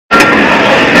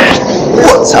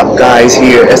What's up guys,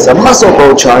 here is Muscle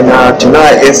Bowl China.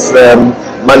 Tonight is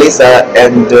Melissa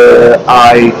and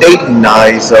I dating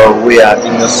night, so we are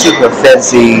in a super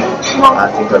fancy,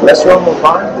 I think a restaurant or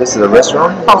bar. This is a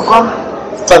restaurant?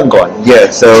 饭馆.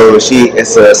 Yeah, so she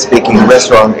is speaking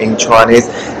restaurant in Chinese.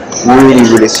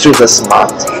 Really super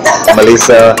smart.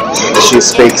 Melissa, she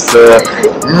speaks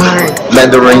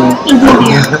Mandarin.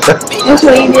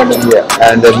 Yeah,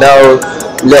 and now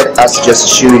let us just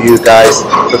show you guys,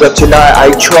 because tonight I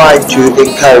tried to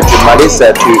encourage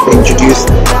Melissa to introduce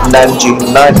Nanjing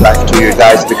nightlife to you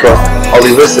guys, because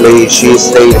obviously she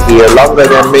stayed here longer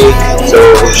than me, so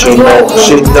she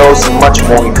knows much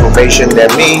more information than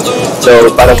me.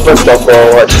 So but first of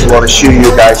all, I just want to show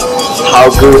you guys how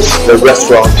good the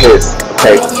restaurant is.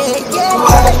 Okay,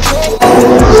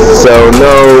 so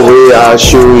now we are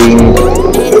showing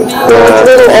it's a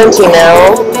little empty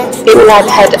now. People have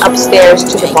head upstairs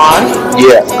to the bar.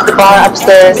 Yeah. The bar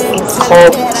upstairs is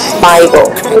called Bible.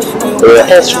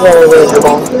 Yeah. It's really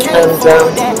cool. And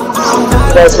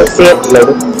you guys will see it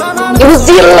later. You will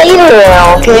see it later,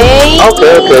 okay?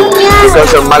 Okay. Yeah.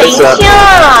 Because Melissa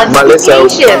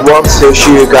wants to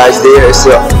show you guys there is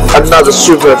another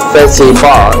super fancy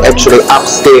bar actually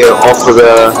upstairs of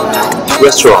the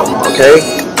restaurant, okay?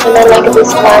 And I like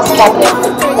this glass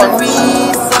cabinet.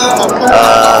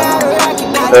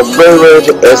 Her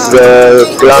favorite is the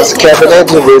glass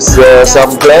cabinet with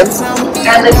some plants.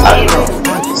 I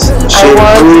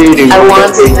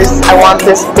want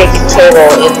this big table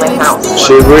in my house.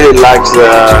 She really likes the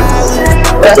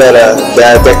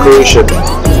decoration.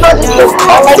 I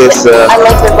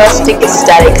like the rustic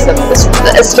aesthetics of this.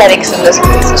 The aesthetics of this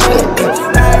place is really good.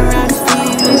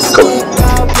 Cool.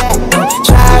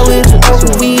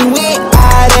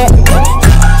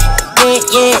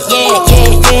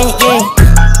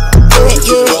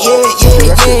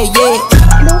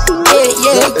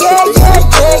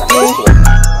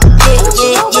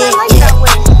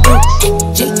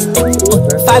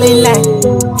 Fall in line,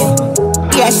 yeah.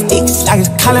 Got sticks like a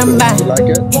Columbine. You like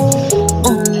it?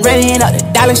 Running up the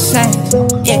dollar sign,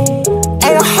 yeah.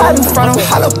 Ain't no hiding from them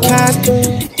hollow kinds.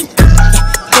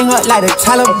 Hang up like the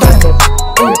Taliban.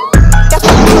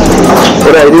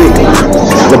 What are you doing?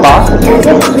 The bar?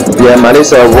 Yeah,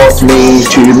 Melissa wants me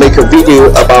to make a video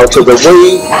about the way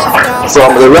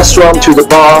from the restaurant to the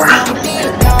bar.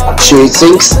 She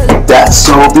thinks that's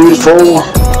so beautiful.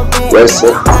 Where's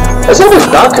it's always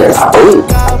darker. Oh,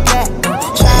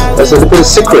 that's a little bit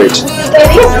secret. It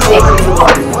is a secret.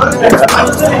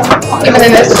 Even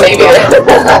in this baby.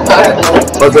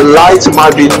 But the light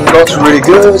might be not really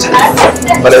good,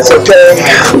 but it's okay.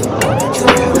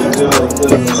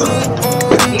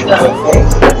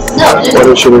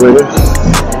 What should we do?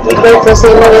 Wait for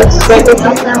 3 minutes.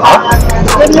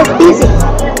 Easy.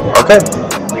 Okay.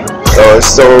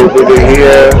 So we're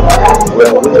here.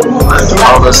 We're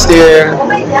on the stair.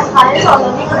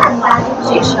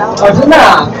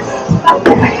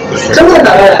 真的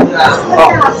的。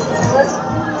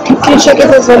Can you check if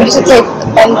there's one to take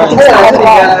and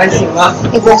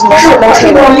if there's no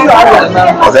table?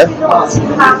 Okay.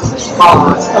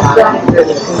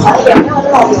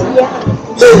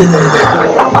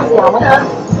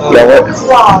 两位。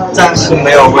暂时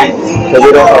没有位置。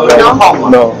We don't have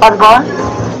no. At the bar?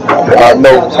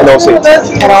 No seat.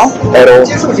 At all? At all.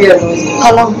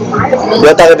 How long? 你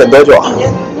要大概等多久啊？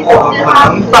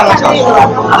半个小时。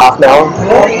Half an hour.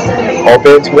 All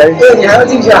been today? 对，你还要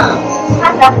进去啊？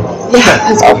 Yeah,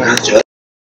 it's over.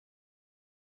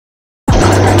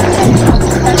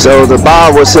 So the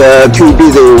bar was too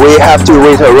busy. We have to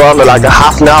wait around like a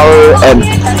half an hour, and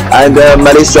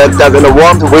Melissa doesn't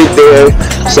want to wait there.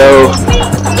 So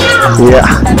yeah,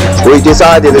 we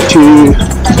decided to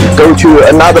go to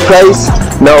another place.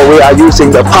 No, we are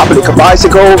using the public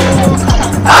bicycle.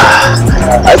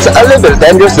 It's a little bit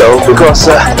dangerous though, because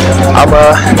I'm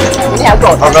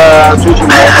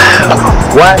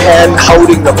one hand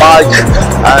holding the bike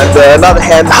and another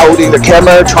hand holding the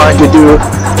camera, trying to do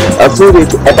a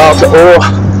footage about our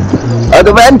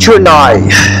adventure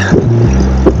night.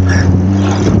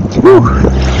 Woo.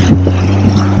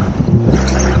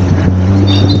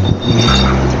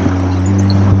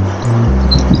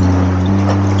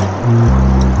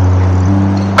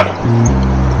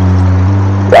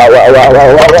 Wow.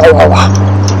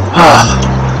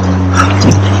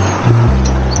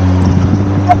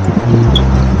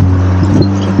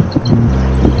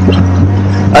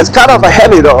 It's kind of a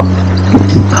heavy though.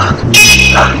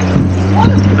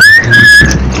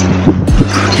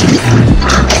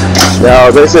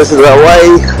 Now this is the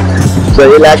way the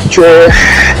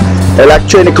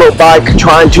electrical bike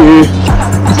trying to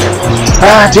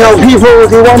tell people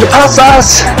they want to pass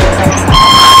us.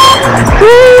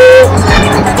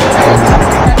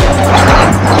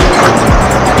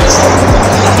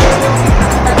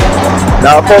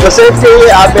 Now for the safety,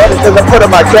 I'm going to put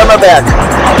my camera back.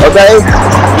 Okay?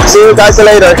 See you guys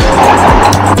later.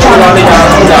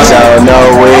 So now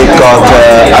we got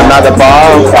another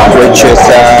bar, which is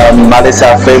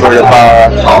Melissa's favorite bar,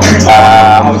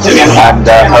 and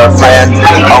her friend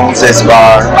owns this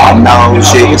bar. Now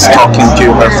she is talking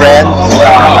to her friend,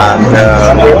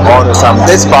 and we ordered some.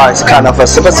 This bar is kind of a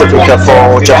specific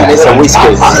for Japanese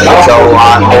whiskey, so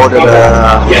I ordered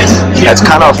it's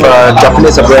kind of a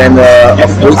Japanese brand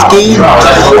of whiskey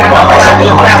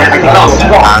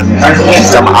and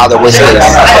some other whiskeys.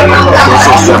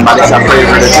 This is Melissa's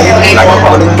favorite drink, like a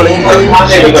bling bling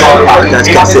thing. You guys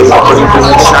can see the bling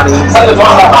bling shiny.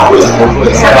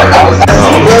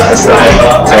 So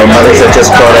Melissa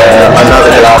just got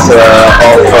another glass of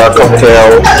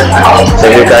cocktail. So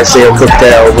you guys see a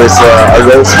cocktail with a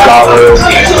rose flower,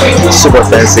 super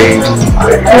fancy.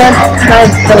 Yeah, try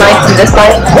the knife from this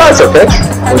side. No, it's okay.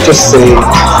 We'll just see.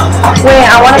 Wait,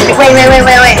 I want to. Wait.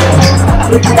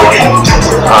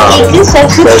 It's so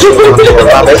cute.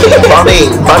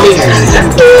 Funny.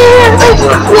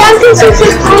 Yeah, this is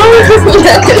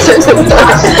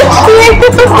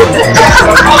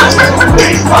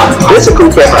It's a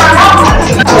cool camera.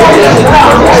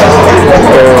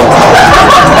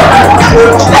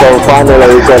 So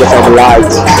finally we got some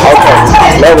lights. Okay,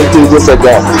 let me do this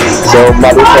again. So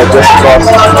Melissa just got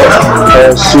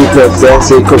a super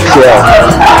fancy cocktail,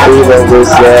 even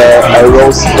with a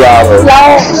rose flower.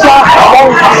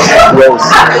 Rose.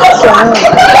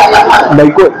 玫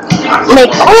瑰.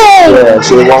 Yeah,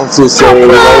 she wants to say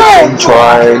rose in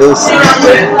Chinese.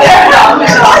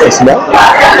 Smell?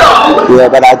 Yeah,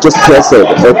 but I just tasted it.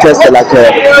 It tasted like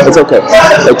it's okay.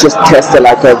 It just tasted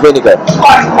like a vinegar.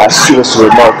 Seriously,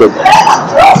 not good.